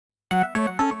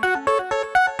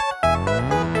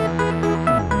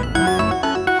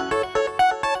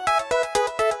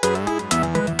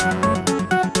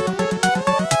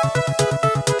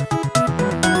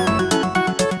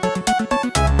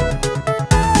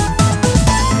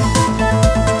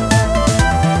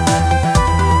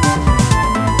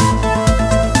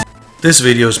This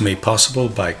video is made possible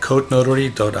by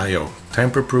CodeNotary.io,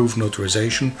 tamper-proof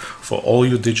notarization for all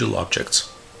your digital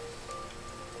objects.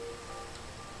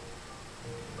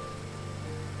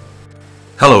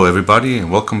 Hello everybody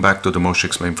and welcome back to the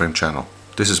M160 mainframe channel.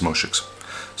 This is M160.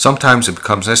 Sometimes it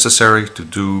becomes necessary to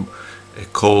do a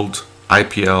cold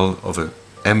IPL of a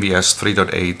MVS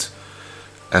 3.8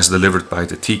 as delivered by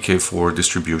the TK4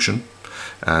 distribution.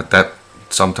 That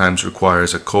sometimes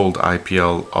requires a cold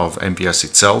IPL of MVS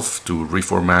itself to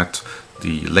reformat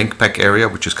the link pack area,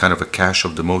 which is kind of a cache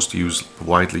of the most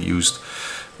widely used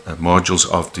modules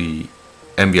of the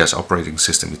MVS operating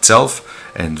system itself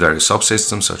and various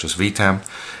subsystems such as VTAM.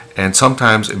 And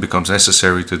sometimes it becomes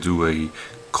necessary to do a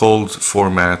cold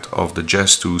format of the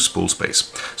JES2 spool space.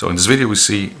 So in this video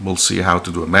we'll see how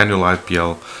to do a manual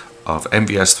IPL of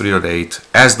MVS 3.8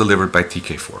 as delivered by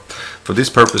TK4. For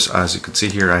this purpose, as you can see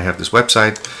here, I have this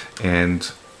website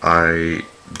and I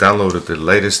downloaded the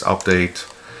latest update,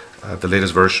 the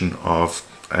latest version of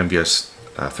MVS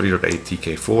 3.8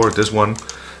 TK4. This one,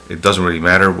 it doesn't really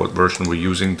matter what version we're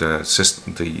using, the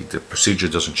system, the procedure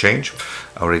doesn't change.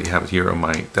 I already have it here on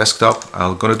my desktop.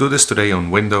 I'm going to do this today on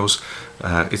Windows.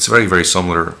 It's very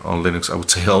similar on Linux. I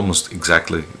would say almost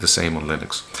exactly the same on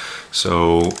Linux.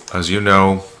 So as you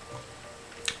know,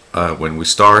 when we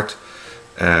start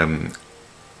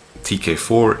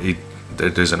TK4,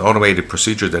 there's an automated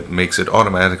procedure that makes it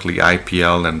automatically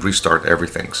IPL and restart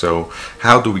everything. So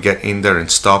how do we get in there and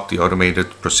stop the automated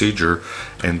procedure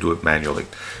and do it manually?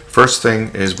 First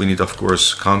thing is we need, of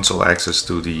course, console access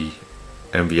to the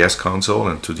MVS console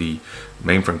and to the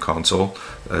mainframe console.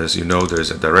 As you know,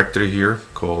 there's a directory here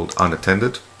called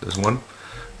unattended, this one.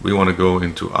 We want to go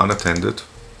into unattended,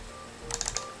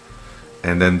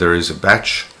 and then there is a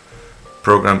batch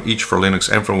program, each for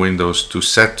Linux and for Windows, to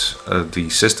set the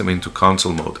system into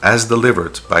console mode. As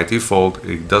delivered, by default,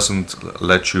 it doesn't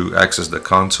let you access the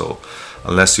console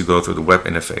unless you go through the web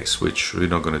interface, which we're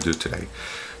not going to do today.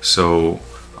 So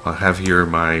I have here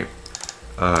my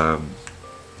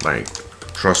my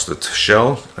trusted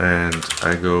shell, and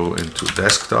I go into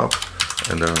desktop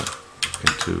and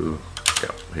into,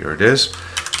 yeah, here it is,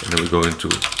 and then we go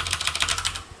into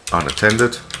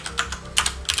unattended,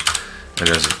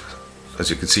 and as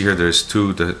you can see here, there's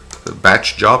the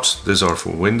batch jobs. These are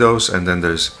for Windows, and then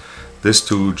there's these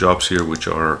two jobs here which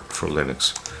are for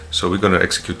Linux. So we're going to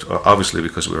execute, obviously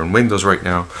because we're on Windows right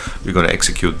now, we're going to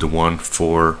execute the one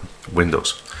for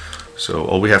Windows. So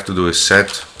all we have to do is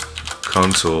set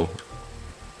console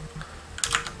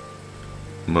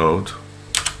mode,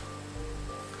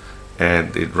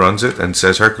 and it runs it and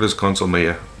says Hercules console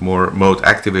mode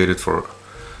activated for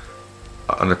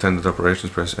unattended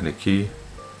operations, press any key.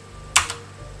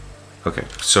 Okay,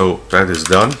 so that is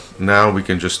done. Now we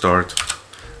can just start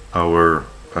our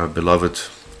beloved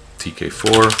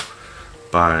TK4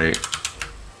 by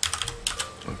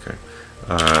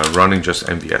running just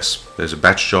MVS. There's a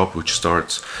batch job which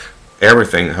starts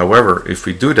everything. However, if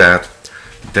we do that,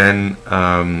 then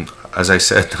as I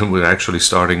said, we're actually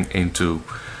starting into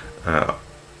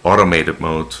automated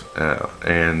mode,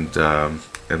 and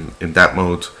in that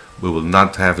mode we will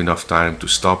not have enough time to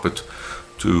stop it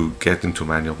to get into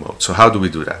manual mode. So how do we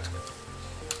do that?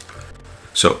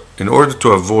 So in order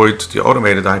to avoid the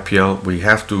automated IPL, we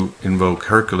have to invoke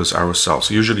Hercules ourselves.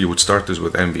 Usually you would start this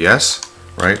with MVS,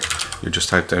 right? You just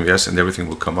type the MVS and everything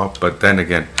will come up, but then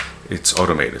again, it's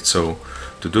automated. So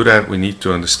to do that, we need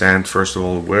to understand, first of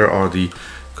all, where are the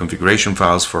configuration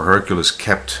files for Hercules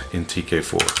kept in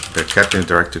TK4. They're kept in a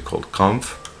directory called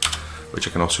conf, which I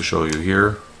can also show you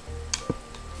here.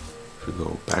 If we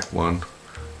go back one,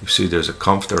 you see there's a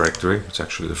conf directory. It's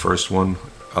actually the first one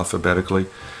alphabetically,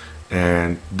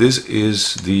 and this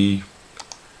is the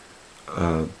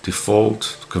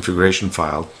default configuration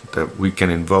file that we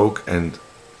can invoke and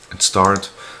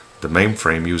start the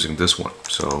mainframe using this one.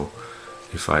 So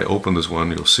if I open this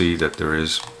one, you'll see that there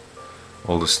is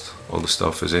all the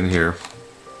stuff is in here.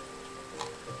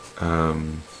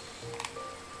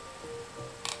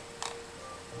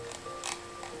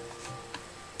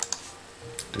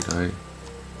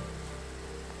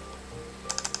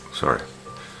 Sorry,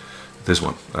 this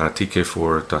one,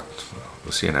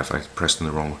 TK4.cnf, I pressed in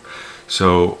the wrong one.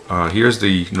 So here's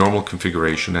the normal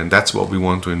configuration, and that's what we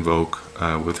want to invoke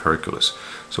with Hercules.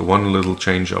 So one little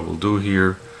change I will do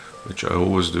here, which I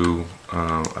always do,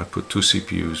 I put 2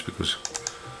 CPUs because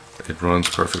it runs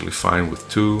perfectly fine with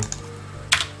 2,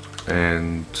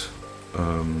 and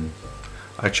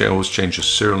I always change the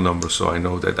serial number so I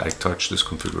know that I touch this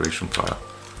configuration file.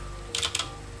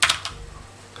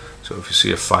 So if you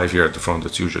see a 5 here at the front,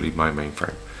 that's usually my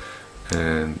mainframe.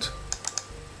 And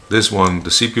this one, the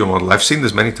CPU model, I've seen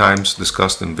this many times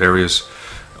discussed in various,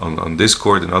 on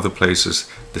Discord and other places.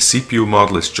 The CPU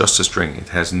model is just a string. It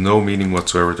has no meaning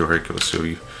whatsoever to Hercules. So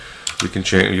you can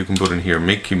change, you can put in here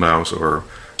Mickey Mouse or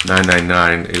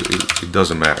 999, it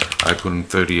doesn't matter. I put in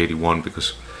 3081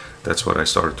 because that's what I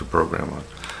started to program on.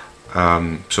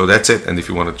 So that's it. And if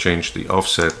you want to change the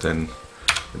offset, then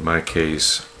in my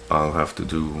case I'll have to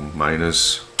do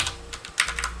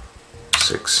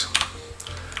 -6.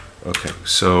 Okay,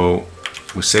 so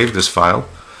we save this file,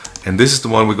 and this is the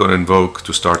one we're going to invoke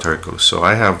to start Hercules. So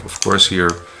I have, of course,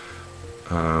 here,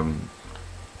 I'll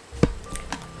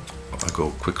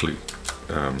go quickly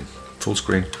full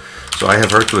screen. So I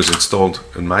have Hercules installed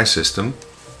in my system,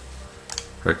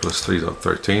 Hercules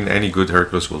 3.13. Any good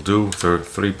Hercules will do.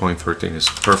 3.13 is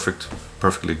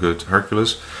perfectly good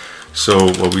Hercules.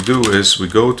 So what we do is we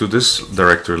go to this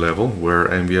directory level where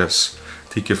MVS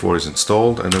TK4 is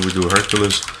installed, and then we do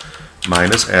Hercules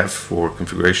 -F for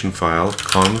configuration file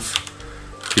conf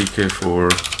TK4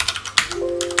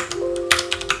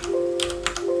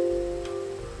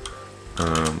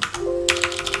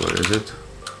 what is it?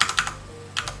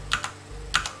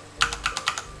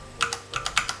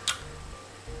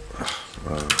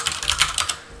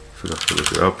 Forgot to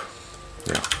look it up.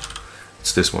 Yeah,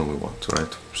 it's this one we want,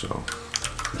 right? So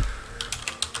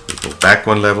we go back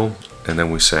one level, and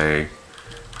then we say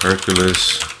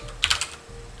Hercules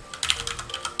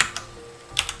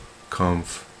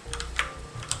conf.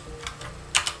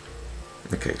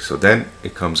 Okay, so then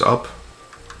it comes up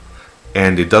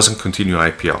and it doesn't continue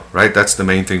IPL, right? That's the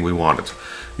main thing we wanted.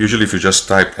 Usually if you just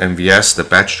type MVS, the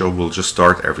batch job will just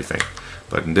start everything.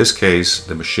 But in this case,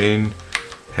 the machine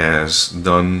has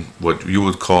done what you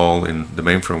would call in the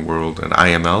mainframe world an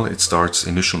IML. It starts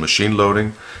initial machine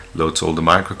loading, loads all the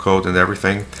microcode and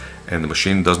everything, and the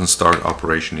machine doesn't start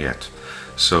operation yet.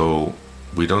 So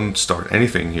we don't start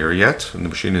anything here yet, and the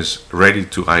machine is ready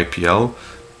to IPL,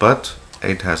 but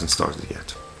it hasn't started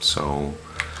yet. So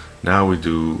now we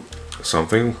do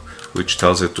something which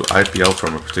tells it to IPL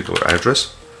from a particular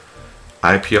address,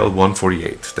 IPL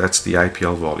 148. That's the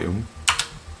IPL volume.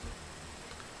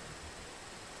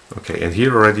 Okay, and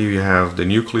here already we have the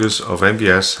nucleus of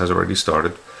MVS has already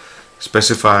started.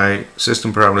 Specify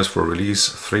system parameters for release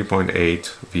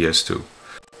 3.8 VS2.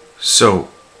 So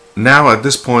now at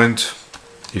this point,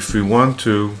 if we want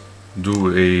to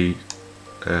do a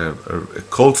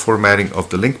code formatting of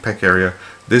the link pack area,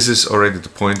 this is already the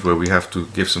point where we have to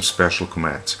give some special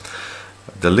commands.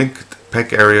 The link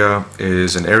pack area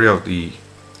is an area of the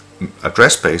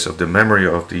address space of the memory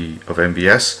of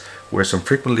MVS, where some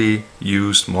frequently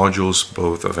used modules,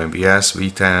 both of MVS,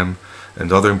 VTAM,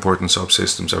 and other important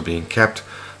subsystems are being kept,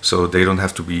 so they don't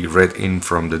have to be read in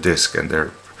from the disk, and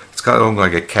it's kind of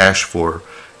like a cache for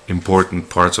important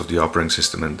parts of the operating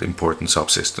system and important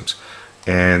subsystems.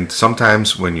 And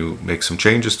sometimes when you make some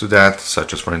changes to that,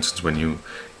 such as for instance when you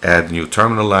add new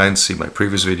terminal lines, see my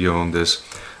previous video on this,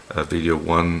 video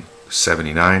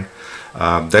 179,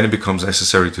 then it becomes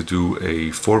necessary to do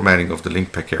a formatting of the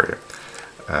link pack area.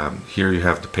 Here you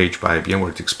have the page by IBM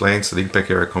where it explains the link pack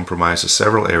area comprises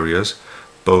several areas,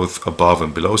 both above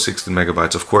and below 16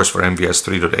 megabytes. Of course, for MVS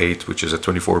 3.8, which is a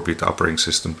 24-bit operating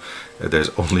system,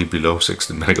 there's only below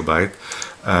 16 megabyte.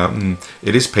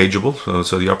 It is pageable,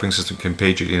 so the operating system can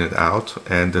page it in and out,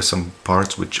 and there's some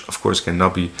parts which of course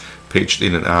cannot be paged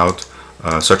in and out,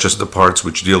 such as the parts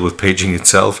which deal with paging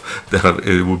itself.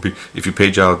 It would be, if you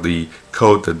page out the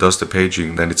code that does the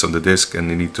paging, then it's on the disk and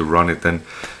you need to run it, then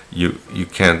you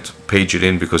can't page it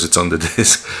in because it's on the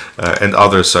disk, and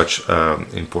other such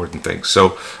important things.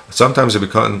 So sometimes it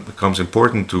becomes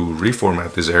important to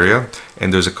reformat this area,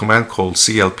 and there's a command called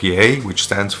CLPA, which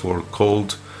stands for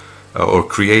cold or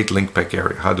create link pack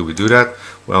area. How do we do that?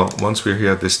 Well, once we're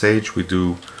here at this stage, we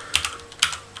do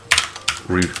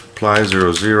reply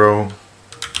 00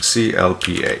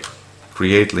 CLPA,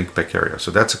 create link pack area.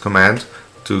 So that's a command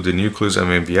to the nucleus of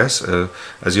MVS.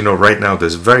 As you know, right now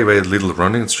there's very little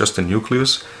running. It's just a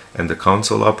nucleus and the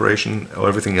console operation.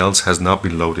 Everything else has not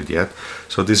been loaded yet.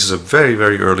 So this is a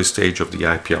very early stage of the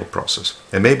IPL process.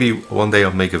 And maybe one day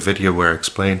I'll make a video where I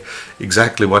explain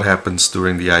exactly what happens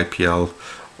during the IPL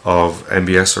of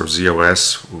MVS or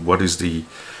ZOS. What is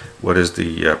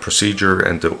the procedure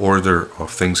and the order of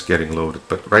things getting loaded.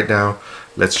 But right now,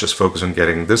 let's just focus on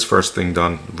getting this first thing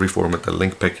done, reformat the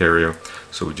link pack area.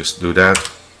 So we just do that.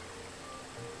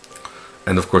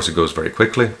 And of course it goes very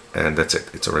quickly, and that's it,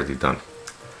 it's already done.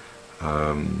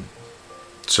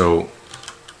 So you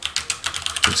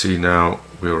can see now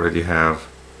we already have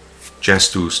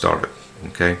JES2 started.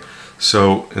 Okay,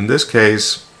 so in this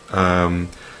case,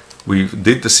 we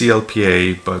did the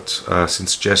CLPA, but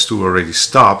since JES2 already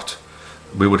stopped,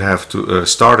 we would have to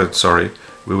started. Sorry,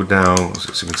 we would now.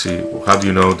 As you can see, how do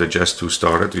you know that JES2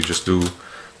 started? You just do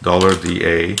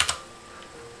 $DA,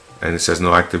 and it says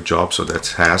no active job, so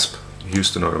that's HASP,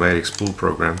 Houston Automatic Spool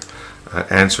Program,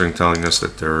 answering, telling us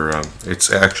that it's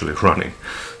actually running.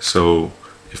 So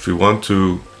if we want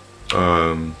to,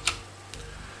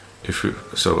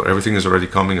 so everything is already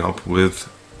coming up with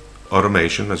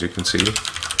automation, as you can see,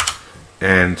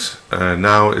 and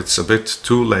now it's a bit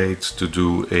too late to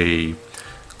do a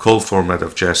cold format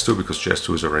of JES2 because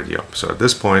JES2 is already up. So at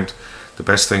this point, the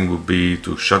best thing would be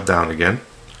to shut down again,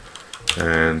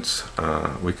 and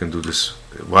we can do this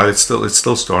while it's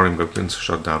still starting, but it's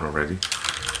shut down already.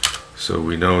 So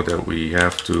we know that we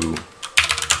have to.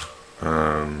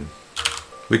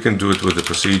 We can do it with the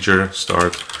procedure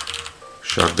start,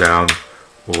 shut down,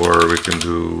 or we can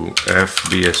do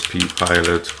FBSP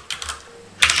pilot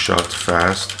shut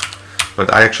fast,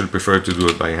 but I actually prefer to do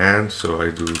it by hand, so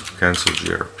I do cancel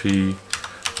GRP,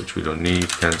 which we don't need,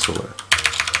 cancel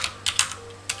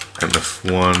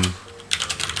MF1,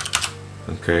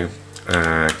 okay,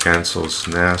 cancels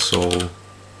NASOL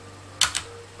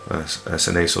as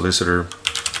an A solicitor.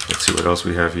 Let's see what else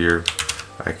we have here.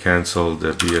 I cancel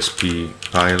the BSP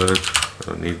pilot, I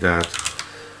don't need that.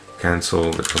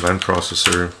 Cancel the command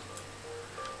processor,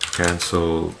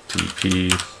 cancel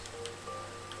TP.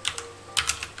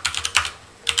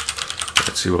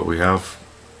 Let's see what we have.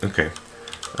 Okay,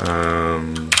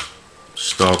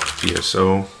 stop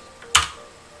TSO,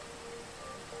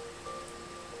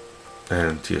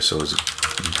 and TSO is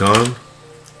done.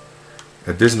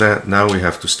 At this net, now we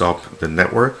have to stop the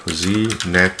network. Z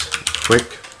net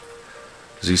quick.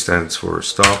 Z stands for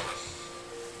stop.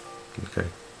 Okay.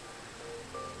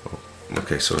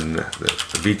 Okay, so the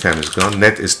VTAM is gone.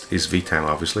 Net is VTAM,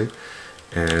 obviously,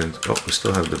 and we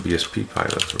still have the BSP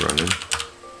pilot running.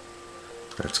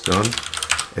 That's gone,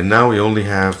 and now we only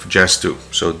have JES2.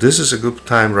 So this is a good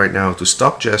time right now to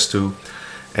stop JES2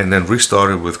 and then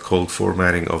restart it with cold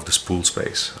formatting of the spool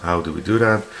space. How do we do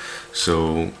that?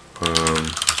 So as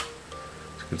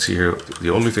you can see here, the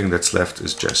only thing that's left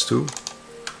is JES2.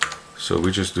 So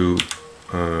we just do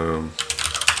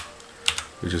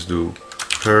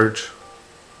purge.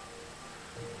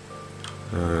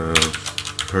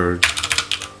 Purge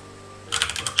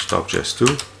stop JES2,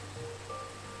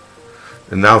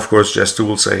 and now of course JES2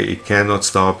 will say it cannot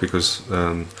stop because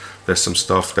there's some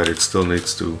stuff that it still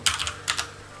needs to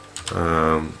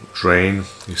drain.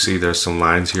 You see there's some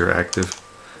lines here active.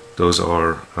 Those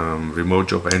are remote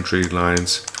job entry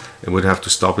lines, and we'd have to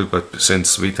stop it, but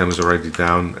since VTAM is already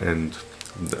down and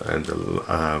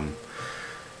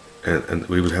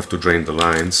we would have to drain the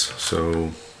lines.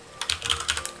 So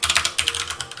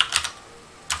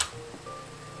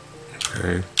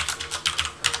okay,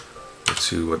 let's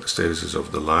see what the status is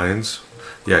of the lines.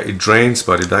 Yeah, it drains,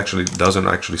 but it actually doesn't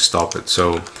actually stop it.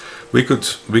 So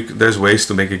there's ways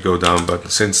to make it go down, but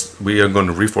since we are going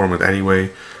to reform it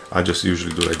anyway, I just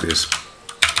usually do like this: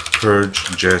 purge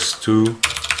JES2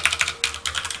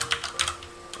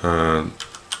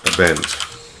 bend,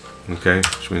 okay,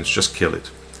 which means just kill it.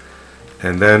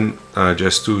 And then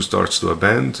JES2 starts to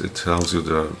abend. It tells you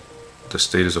the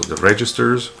status of the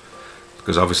registers,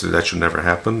 because obviously that should never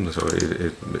happen, so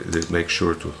it makes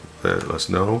sure to let us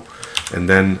know. And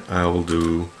then I will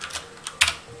do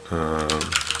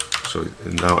so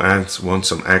it now wants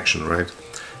some action, right?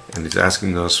 And it's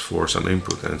asking us for some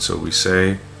input, and so we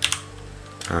say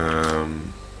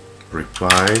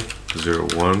reply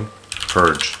 01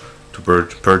 purge to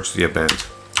purge the event.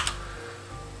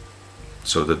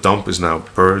 So the dump is now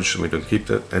purged, we don't keep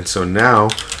that. And so now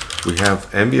we have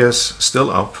MVS still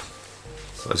up.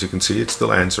 As you can see, it's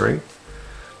still answering,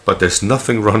 but there's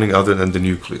nothing running other than the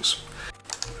nucleus.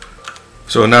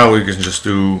 So now we can just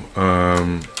do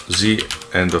Z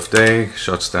end of day,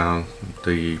 shuts down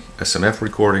the SMF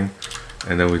recording,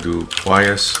 and then we do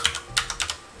quies,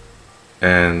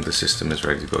 and the system is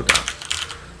ready to go down.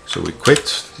 So we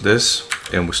quit this,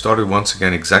 and we started once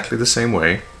again exactly the same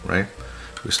way, right?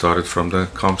 We started from the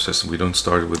comp system. We don't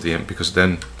start with the because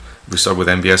then if we start with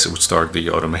MVS, it would start the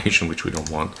automation, which we don't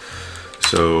want.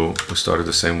 So we started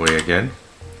the same way again.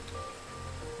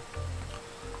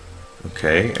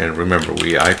 Okay, and remember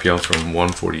we IPL from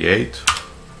 148,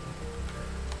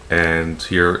 and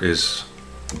here is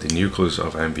the nucleus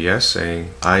of MVS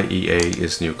saying IEA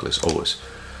is nucleus always.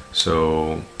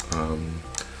 So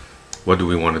what do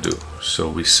we want to do? So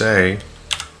we say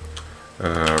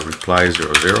reply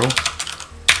 00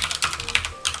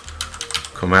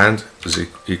 command is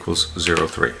equals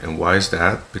 03. And why is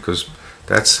that? Because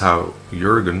that's how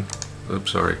Jürgen,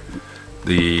 oops, sorry,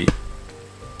 the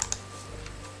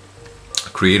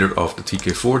creator of the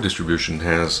TK4 distribution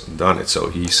has done it. So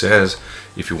he says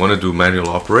if you want to do manual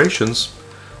operations,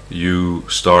 you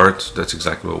start, that's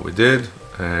exactly what we did,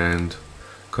 and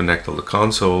connect all the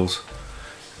consoles,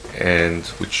 and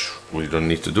which we don't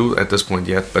need to do at this point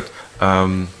yet, but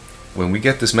when we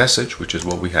get this message, which is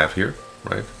what we have here,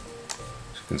 right,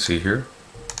 as you can see here,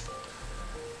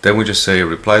 then we just say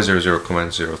reply 00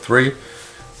 command 03,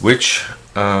 which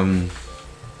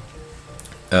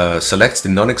selects the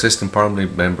non-existent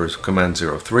permanent members command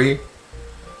 03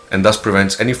 and thus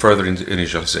prevents any further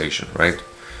initialization, right?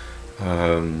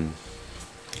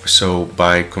 So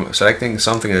by selecting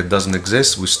something that doesn't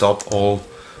exist, we stop all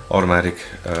automatic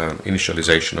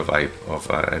initialization of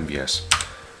MVS.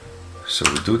 So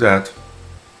we do that.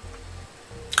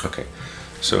 Okay,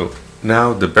 so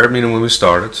now the bare minimum we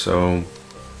started, so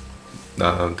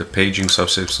the paging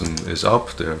subsystem is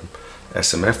up, the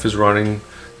SMF is running,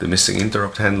 the missing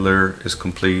interrupt handler is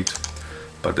complete,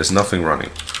 but there's nothing running.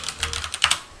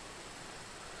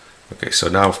 Okay, so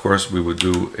now of course we would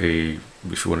do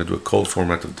if you want to do a cold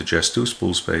format of the JES2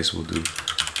 spool space, we'll do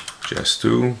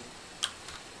JES2.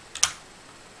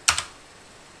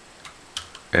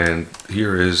 And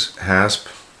here is HASP,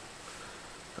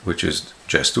 which is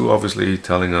JES2 obviously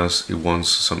telling us it wants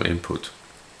some input.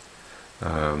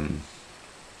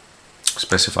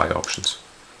 Specify options.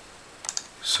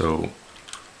 So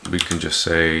we can just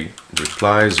say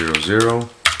reply 00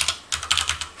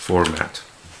 format.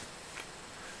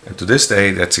 And to this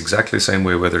day, that's exactly the same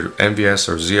way, whether MVS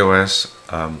or ZOS,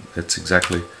 it's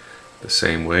exactly the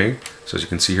same way. So as you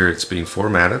can see here, it's being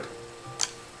formatted.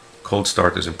 Cold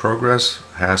start is in progress.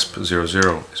 HASP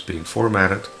 00 is being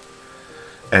formatted.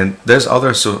 And there's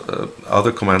other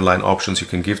command line options you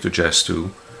can give to JES2,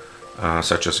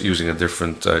 such as using a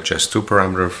different JES2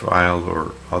 parameter file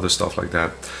or other stuff like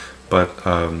that. But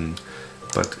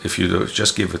if you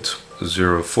just give it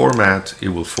 0 format, it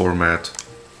will format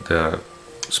the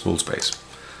spool space.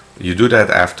 You do that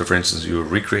after, for instance, you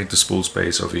recreate the spool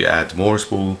space, or if you add more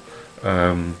spool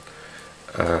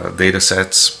data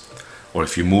sets, or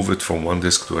if you move it from one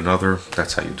disk to another,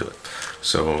 that's how you do it.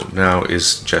 So now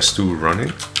is JES2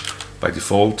 running. By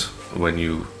default, when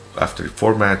you after it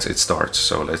formats, it starts.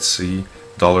 So let's see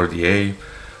 $DA.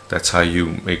 That's how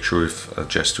you make sure if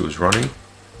JES2 is running.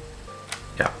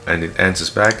 Yeah, and it answers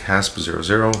back HASP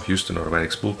 00 Houston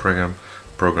automatic spool program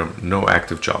no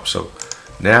active job. So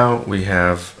now we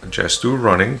have JES2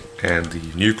 running and the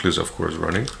nucleus of course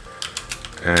running,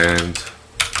 and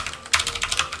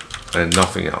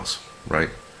nothing else, right?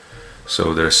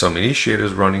 So there's some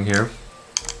initiators running here,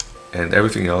 and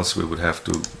everything else we would have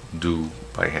to do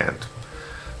by hand.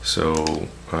 So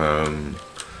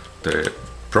the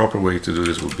proper way to do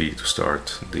this would be to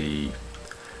start the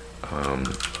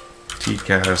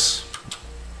TCAS,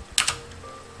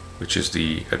 which is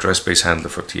the address space handler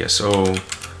for TSO.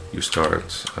 You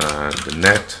start the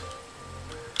net,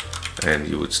 and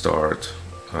you would start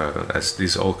as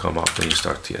these all come up, then you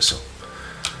start TSO.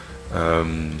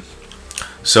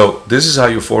 So this is how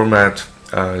you format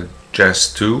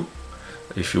JES2.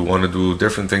 If you want to do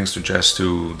different things to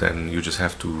JES2, then you just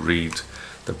have to read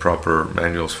the proper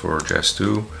manuals for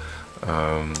JES2.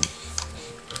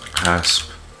 HASP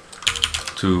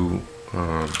to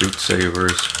bit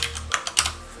savers.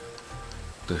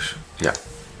 Yeah,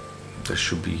 there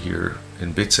should be here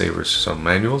in bit savers some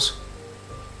manuals.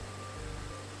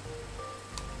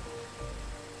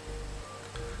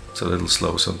 It's a little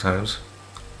slow sometimes.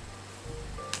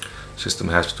 System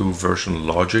has to version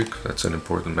logic, that's an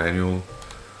important manual.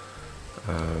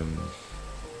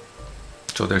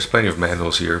 So there's plenty of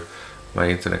manuals here. My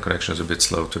internet connection is a bit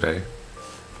slow today.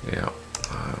 Yeah,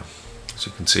 as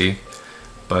you can see.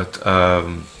 But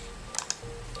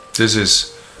this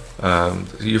is,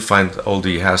 you find all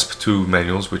the HASP2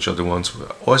 manuals, which are the ones,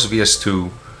 OSVS2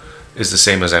 is the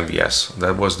same as MVS.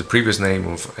 That was the previous name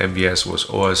of MVS, was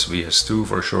OSVS2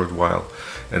 for a short while,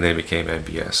 and then became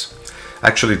MVS.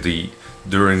 Actually,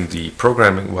 during the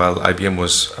programming, while IBM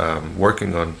was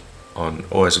working on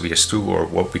OSVS2, or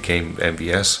what became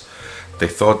MVS, they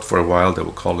thought for a while they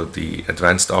would call it the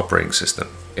Advanced Operating System,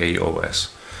 AOS.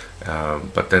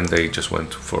 But then they just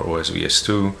went for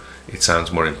OSVS2. It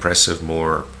sounds more impressive,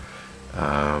 more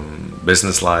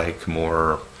business-like,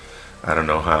 more, I don't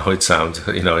know how it sounds.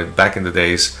 You know, back in the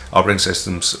days, operating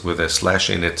systems with a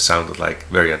slash in it sounded like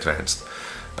very advanced.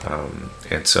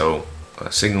 And so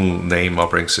single name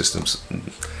operating systems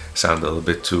sound a little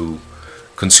bit too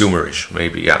consumerish,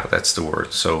 maybe. Yeah, that's the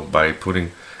word. So by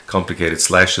putting complicated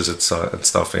slashes and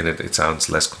stuff in it, it sounds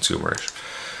less consumerish.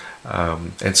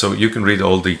 And so you can read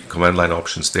all the command line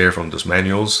options there from those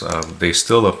manuals. They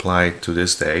still apply to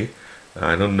this day.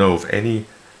 I don't know of any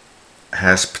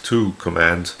HASP2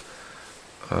 command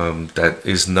that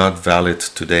is not valid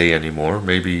today anymore.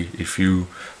 Maybe if you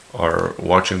are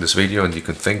watching this video and you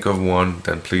can think of one,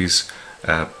 then please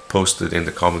post it in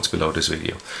the comments below this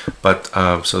video. But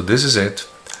so this is it,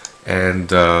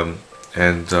 and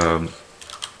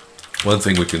one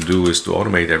thing we can do is to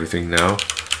automate everything now.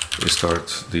 We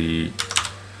start the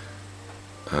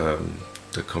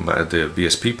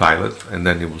VSP pilot, and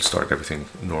then it will start everything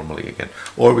normally again.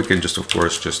 Or we can just, of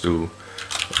course, just do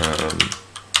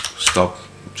stop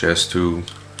JES2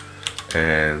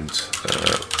 and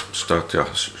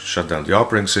shut down the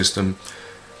operating system,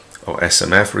 or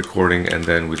SMF recording, and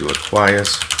then we do a quiet,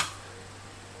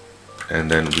 and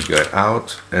then we get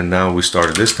out, and now we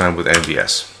started this time with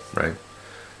MVS, right?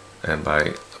 And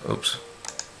by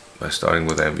starting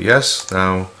with MVS,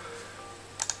 now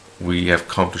we have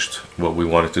accomplished what we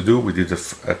wanted to do. We did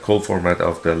a cold format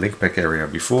of the link pack area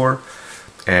before,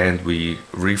 and we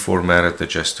reformatted the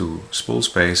JES2 spool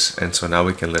space, and so now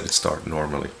we can let it start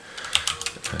normally.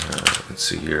 Let's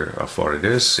see here how far it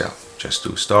is. Yeah,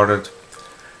 JES2 started,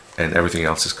 and everything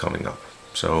else is coming up.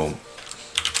 So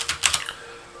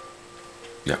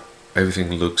yeah,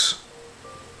 everything looks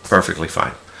perfectly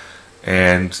fine.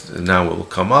 And now it will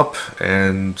come up,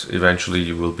 and eventually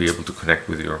you will be able to connect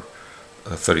with your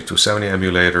 3270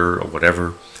 emulator or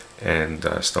whatever and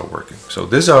start working. So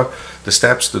these are the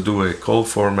steps to do a cold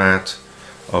format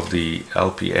of the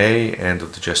LPA and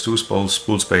of the JES2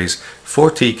 spool space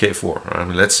for TK4. I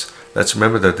mean, let's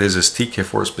remember that this is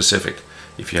TK4 specific.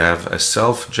 If you have a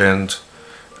self-gen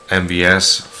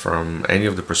MVS from any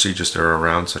of the procedures that are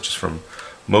around, such as from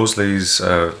Mosley's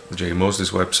J.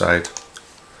 Mosley's website,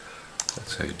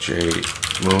 let's say J.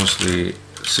 Mosley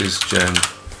sysgen.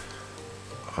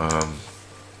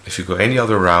 If you go any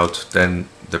other route, then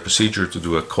the procedure to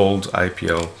do a cold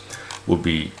IPL will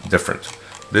be different.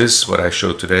 This, what I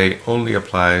showed today, only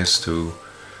applies to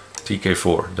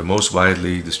TK4, the most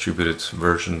widely distributed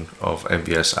version of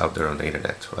MVS out there on the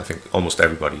internet. I think almost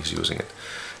everybody is using it.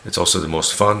 It's also the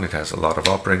most fun. It has a lot of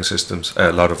operating systems,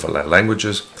 a lot of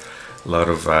languages, a lot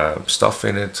of stuff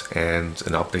in it, and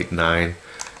an update 9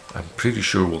 I'm pretty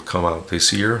sure will come out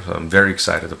this year. So I'm very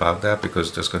excited about that,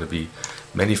 because there's going to be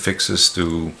many fixes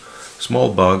to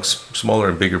small bugs, smaller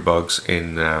and bigger bugs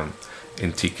in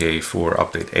TK4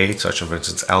 update 8, such as, for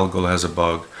instance, Algol has a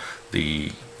bug,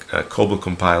 the COBOL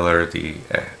compiler, the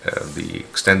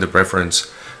extended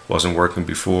reference wasn't working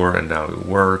before and now it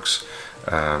works.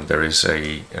 There is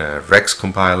a Rex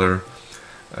compiler,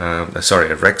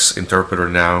 a Rex interpreter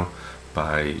now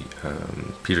by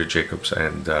Peter Jacobs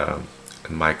and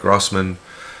Mike Grossman.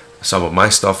 Some of my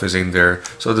stuff is in there,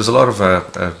 so there's a lot of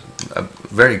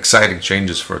very exciting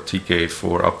changes for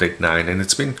TK4 update 9, and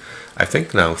it's been, I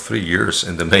think, now 3 years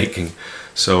in the making.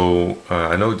 So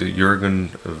I know that Jürgen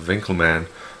Winkelmann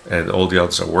and all the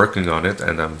others are working on it,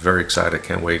 and I'm very excited. I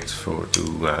can't wait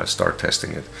to start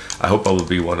testing it. I hope I will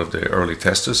be one of the early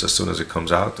testers as soon as it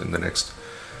comes out in the next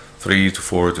 3 to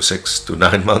 4 to 6 to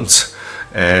 9 months,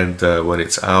 and when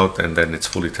it's out and then it's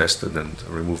fully tested and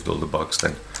removed all the bugs,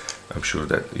 then I'm sure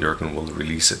that Jürgen will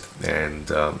release it, and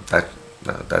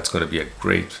that's going to be a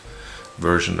great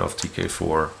version of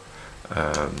TK4.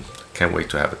 Can't wait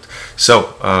to have it.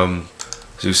 So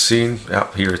as you've seen,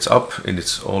 here it's up in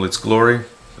all its glory,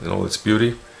 in all its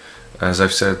beauty. As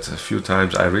I've said a few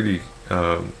times, I really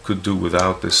could do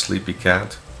without this sleepy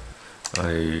cat.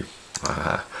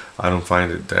 I don't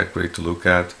find it that great to look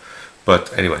at,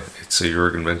 but anyway, it's a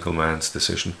Jürgen Winkelmann's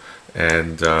decision,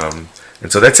 and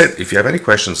so that's it. If you have any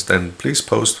questions, then please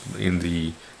post in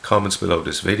the comments below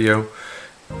this video.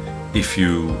 If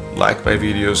you like my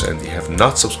videos and you have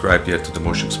not subscribed yet to the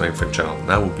Moshix Mainframe channel,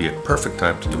 now would be a perfect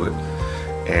time to do it.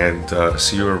 And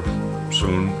see you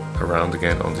soon around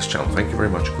again on this channel. Thank you very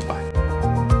much. Goodbye.